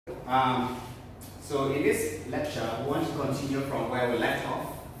So in this lecture, we want to continue from where we left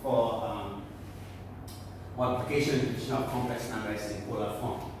off for multiplication and division of complex numbers in polar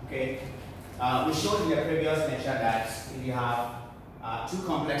form. Okay, we showed in the previous lecture that if you have two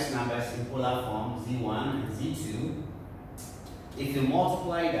complex numbers in polar form, z1 and z2, if you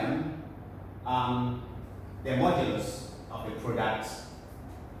multiply them, the modulus of the product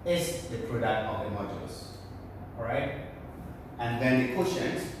is the product of the modulus. All right, and then the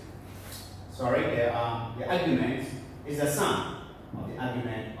quotient. Sorry, the argument is the sum of the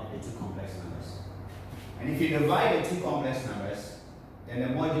argument of the two complex numbers. And if you divide the two complex numbers, then the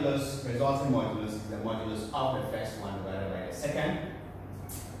modulus, resulting modulus, is the modulus of the first one divided by the second.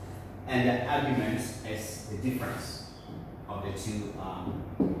 And the argument is the difference of the two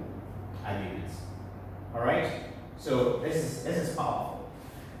arguments. Alright? So this is powerful.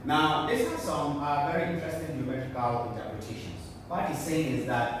 Now, this has some very interesting geometrical interpretations. What he's saying is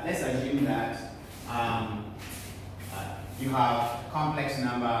that, let's assume that you have complex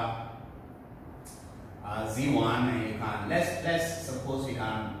number z1, and you can, let's suppose we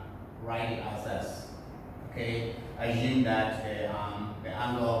can write it as this. Okay, assume that the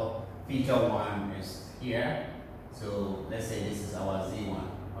angle θ1 is here. So let's say this is our z1,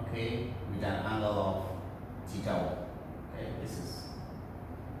 okay, with an angle of θ1. Okay, this is,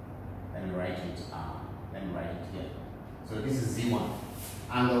 let me write it here. So this is z1,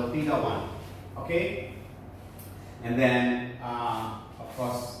 angle θ1, okay? And then, of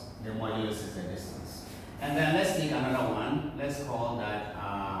course, the modulus is the distance. And then let's take another one. Let's call that,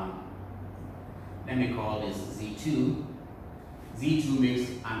 let me call this z2. Z2 makes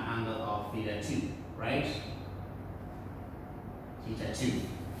an angle of θ2, right? θ2.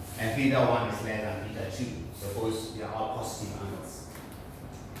 And θ1 is less than θ2. Suppose they are all positive angles.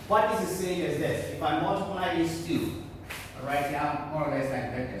 What this is saying is this: if I multiply these two, right, they are more or less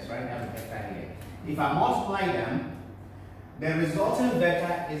like vectors, right? I have a vector here. If I multiply them, the resultant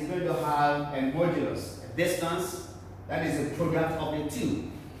vector is going to have a modulus, a distance that is a product of the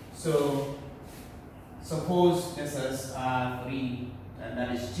two. So suppose this is 3 and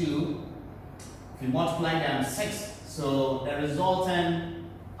that is 2. If you multiply them 6, so the resultant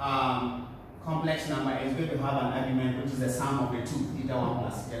complex number is going to have an argument which is the sum of the two, θ1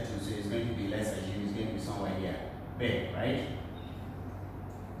 plus θ2. So it's going to be, let's assume it's going to be somewhere here. Big, right?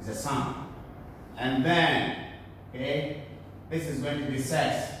 It's a sum. And then, okay, this is going to be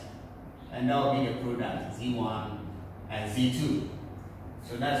set, and that will be the product, z1 and z2.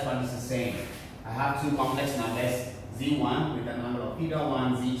 So that's what this is saying. I have two complex numbers, z1 with an angle of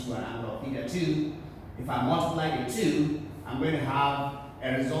θ1, z2 an angle of θ2. If I multiply the two, I'm going to have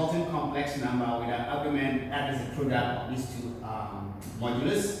a resulting complex number with an argument that is the product of these two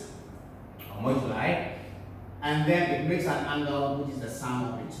modulus, or moduli. And then it makes an angle which is the sum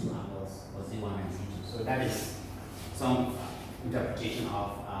of the two angles, or z1 and z2. So that is some interpretation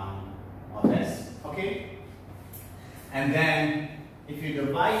of this. Okay? And then if you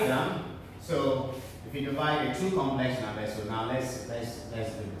divide them, so if you divide the two complex numbers, so now let's do this.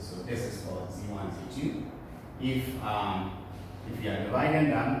 So this is for z1 and z2. If you are dividing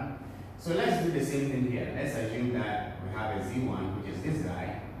them, so let's do the same thing here. Let's assume that we have a z1, which is this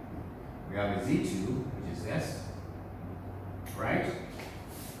guy. We have a z2, which is this, right?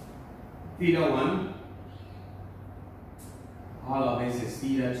 θ1, all of this is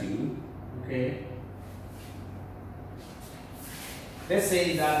θ2, okay? Let's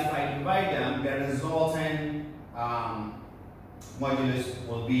say that if I divide them, the resultant modulus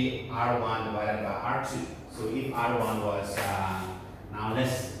will be R1 divided by R2. So if R1 was, now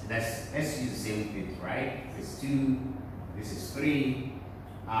let's use the same thing, right? This is 2, this is 3.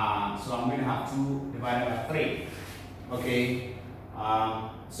 So I'm going to have 2 divided by 3. Okay.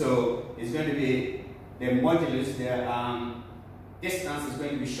 So it's going to be the modulus, the distance is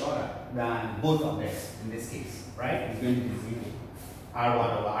going to be shorter than both of this in this case, right? It's going to be 0,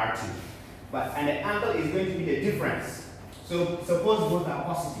 R1 over R2. And the angle is going to be the difference. So suppose both are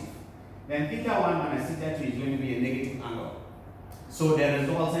positive, then θ1 minus θ2 is going to be a negative angle. So the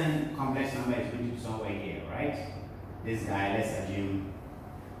resultant complex number is going to be somewhere here, right? This guy, let's assume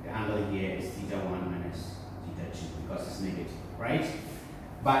the angle here is θ1 minus θ2 because it's negative, right?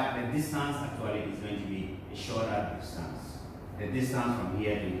 But the distance actually is going to be a shorter distance. The distance from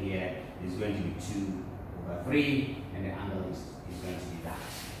here to here is going to be 2 over 3, and the angle is going to be that.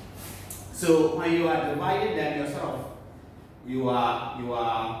 So when you are dividing them, you're sort of, you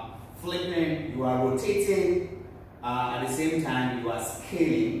are flipping, you are rotating, at the same time you are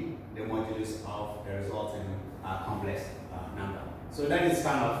scaling the modulus of the resulting complex number. So that is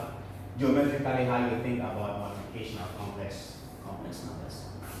kind of geometrically how you think about multiplication of complex numbers.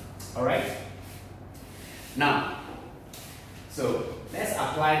 All right. Now, so let's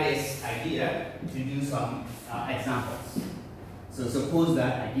apply this idea to do some examples. So suppose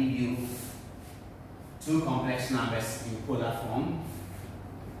that I give you two complex numbers in polar form.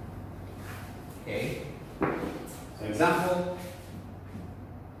 Okay. So example,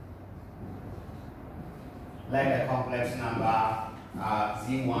 let the complex number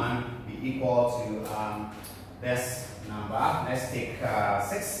z1 be equal to this number. Let's take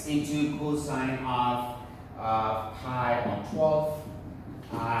 6 into cosine of pi on 12,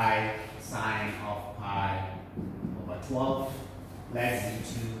 I sine of pi over 12. Let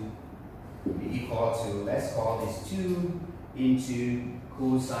z2 be equal to, let's call this 2 into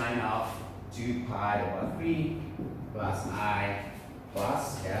cosine of 2 pi over 3 plus I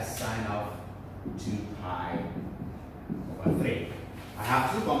plus, yes, sine of 2 pi over 3. I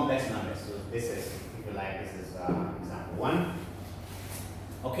have two complex numbers, so this is, if you like, this is example 1.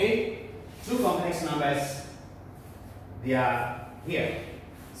 Okay, two complex numbers, they are here.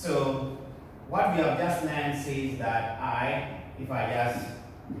 So what we have just learned says that if I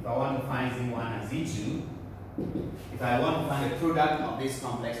want to find z1 and z2, if I want to find the product of these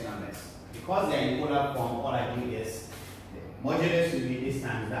complex numbers, because they are in polar form, all I do is the modulus will be this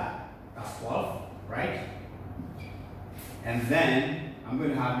times that. That's 12, right? And then I'm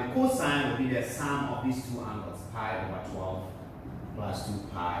going to have the cosine will be the sum of these two angles, pi over 12 plus 2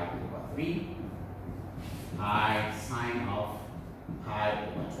 pi over 3. I sine of pi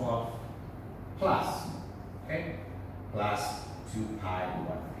over 12 plus, okay, plus 2 pi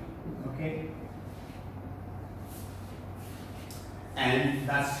over 3, okay? And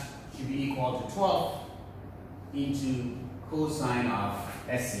that should be equal to 12 into cosine of,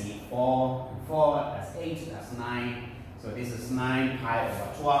 let's see, 4, that's 8, that's 9. So this is 9 pi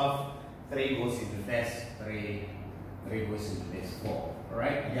over 12. 3 goes into this, 3 goes into this, 4. All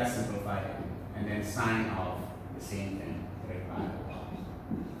right, I just simplify it. And then sine of the same thing, 3 pi over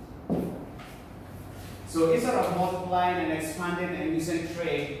 12. So instead of multiplying and expanding and using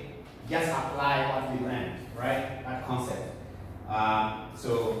trig, just apply what we learned, right? That concept.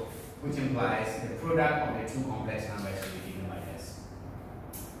 So, which implies the product of the two complex numbers will be given by this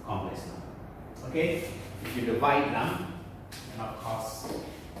complex number. Okay? If you divide them, and of course,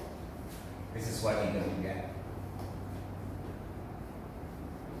 this is what you're going to get.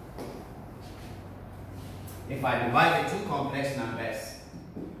 If I divide the two complex numbers,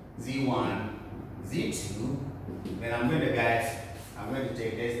 z1, z2, then I'm going to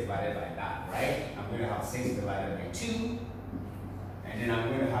take this divided by that, right? I'm going to have 6 divided by 2. And then I'm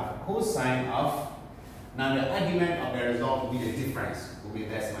going to have cosine of, now the argument of the result will be the difference, will be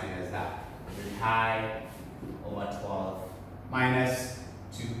this minus that. It will be pi over 12 minus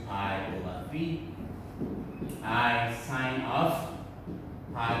 2 pi over 3. I sine of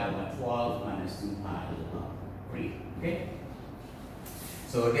pi over 12 minus 2 pi over 3. Okay?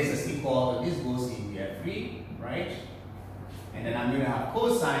 So this is equal to, this goes in here 3, right? And then I'm going to have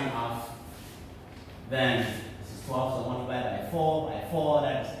cosine of, then 12, so multiply by 4,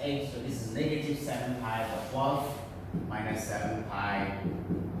 that is 8, so this is negative 7 pi over 12 minus 7 pi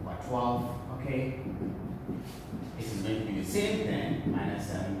over 12, okay? This is going to be the same thing, minus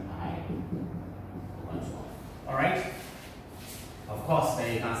 7 pi over 12, alright? Of course,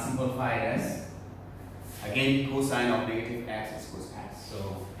 then you can simplify this. Again, cosine of negative x is cos x,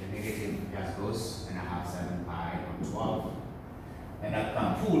 so the negative just goes, and I have 7 pi over 12. And I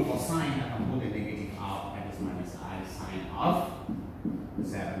can pull for sine, I can pull the negative out, that is minus I sine of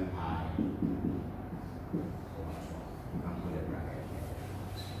 7 pi over 12. You can put a bracket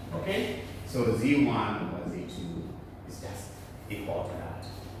here. Okay? So z1 over z2 is just equal to that.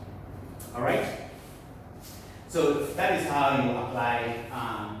 Alright? So that is how you apply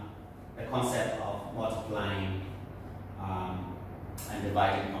the concept of multiplying and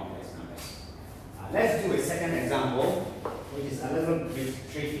dividing complex numbers. Let's do a second example, which is a little bit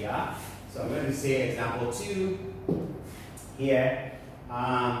trickier. So I'm going to say example 2 here.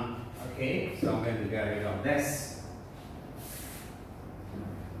 Okay, so I'm going to get rid of this.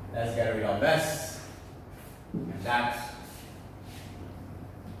 Let's get rid of this and that.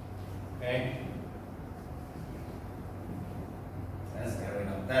 Okay. Let's get rid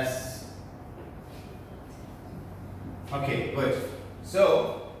of this. Okay, good.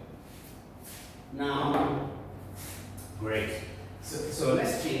 So now, great. So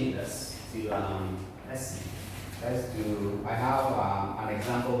let's change this to let's see. Let's do. I have an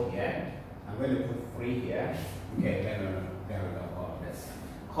example here. I'm going to put 3 here. Okay, get rid of all of this.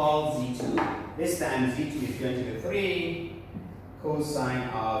 Call z2. This time z2 is going to be 3 cosine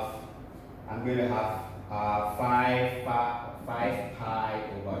of. I'm going to have 5 5 pi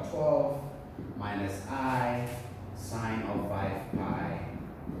over 12 minus I sine of 5 pi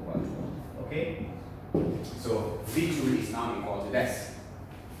over 12. Okay? So V2 is now equal to this.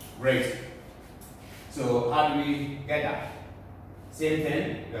 Great. So how do we get that? Same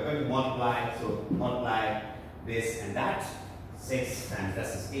thing, we're going to multiply, so multiply this and that. 6 times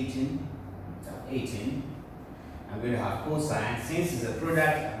this is 18. So 18. I'm going to have cosine. Since it's a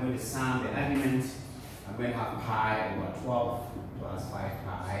product, I'm going to sum the argument. I'm going to have pi over 12 plus 5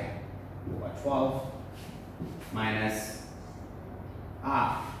 pi over 12 minus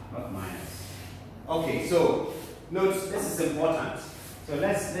r, not minus. Okay, so note this is important. So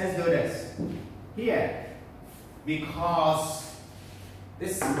let's do this. Here, because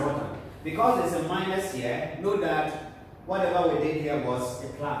this is important. Because there's a minus here, note that whatever we did here was a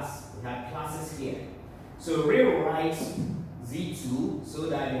plus. We had classes here. So rewrite Z2 so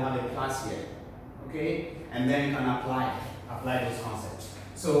that you have a plus here. Okay? And then you can apply those concepts.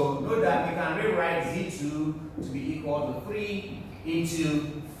 So note that we can rewrite Z2 to be equal to 3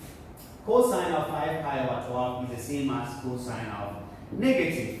 into cosine of 5 pi over 12 is the same as cosine of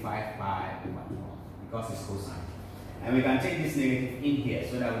negative 5 pi over 12 because it's cosine. And we can take this negative in here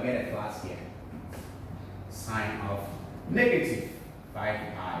so that we get a plus here. Sine of negative 5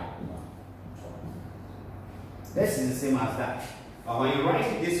 pi over 12. This is the same as that. But when you write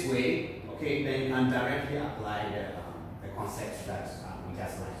it this way, okay, then you can directly apply the concepts that we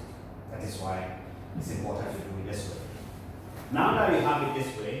just learned. That is why it's important to do it this way. Now that we have it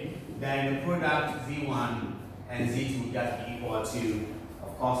this way, then the product Z1 and Z2 will just be equal to,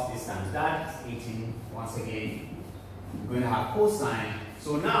 of course, this times that, 18 once again. I'm going to have cosine.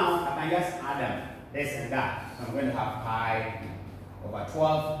 So now I can just add them, this and that. So I'm going to have pi over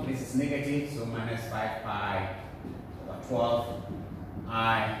 12. This is negative, so minus 5 pi over 12.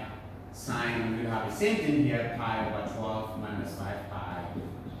 I sine, I'm going to have the same thing here, pi over 12 minus 5 pi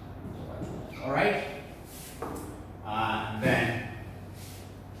over 12. Alright? Then,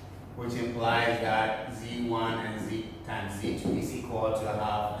 which implies that Z1 and Z times Z2 is equal to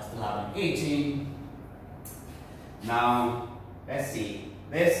I still have an 18. Now, let's see,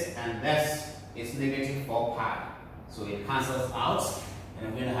 this and this is negative 4 pi. So it cancels out, and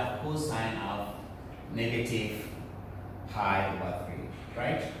I'm going to have cosine of negative pi over 3,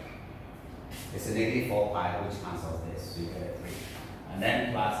 right? It's a negative 4 pi which cancels this, so you get a 3. And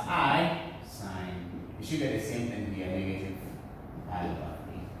then plus I sine, you should get the same thing here, negative pi over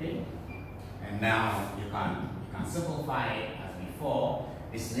 3, okay? And now you can simplify it as before.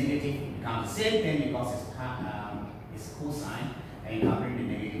 This negative becomes the same thing because it's cosine, and you can bring the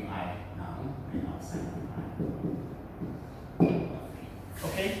negative I now, and now sine pi.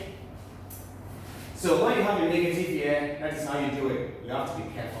 Okay? So when you have a negative here, that is how you do it. You have to be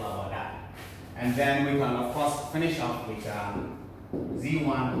careful about that. And then we can, of course, finish off with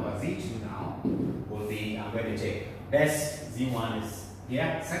Z1 over Z2 now. Will be, I'm going to take this, Z1 is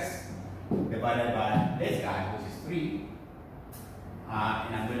here, 6, divided by this guy, which is 3.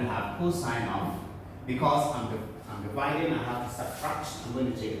 And I'm going to have cosine of, because I'm dividing, I have to subtract. I'm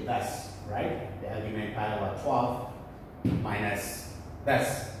going to take this, right? The argument pi over 12 minus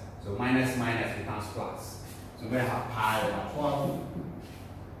this. So minus minus becomes plus. So we're going to have pi over 12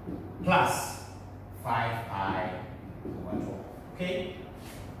 plus 5 pi over 12. Okay?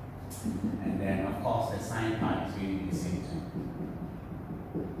 And then, of course, the sine pi is going to be the same thing.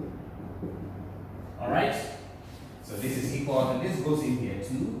 Alright? So this is equal to, this goes in here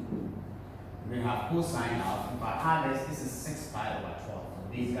too. We're going to have cosine of, if I add this, this is 6 pi over 12.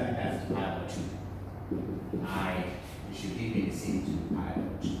 So these guys that's pi over 2. It should give me the same 2 pi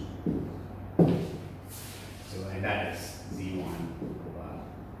over 2. So, and that is Z1 over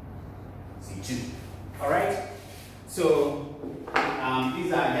Z2. Alright? So,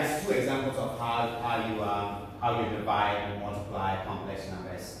 these are just 2 examples of how you divide and multiply complex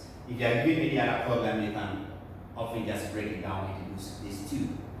numbers. If you are given any other problem, you can often just break it down into these 2,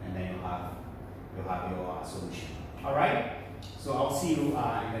 and then you'll have your solution. All right. So I'll see you in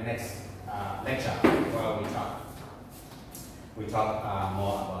the next lecture where we talk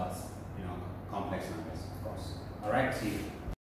more about complex numbers, of course. All right. See you.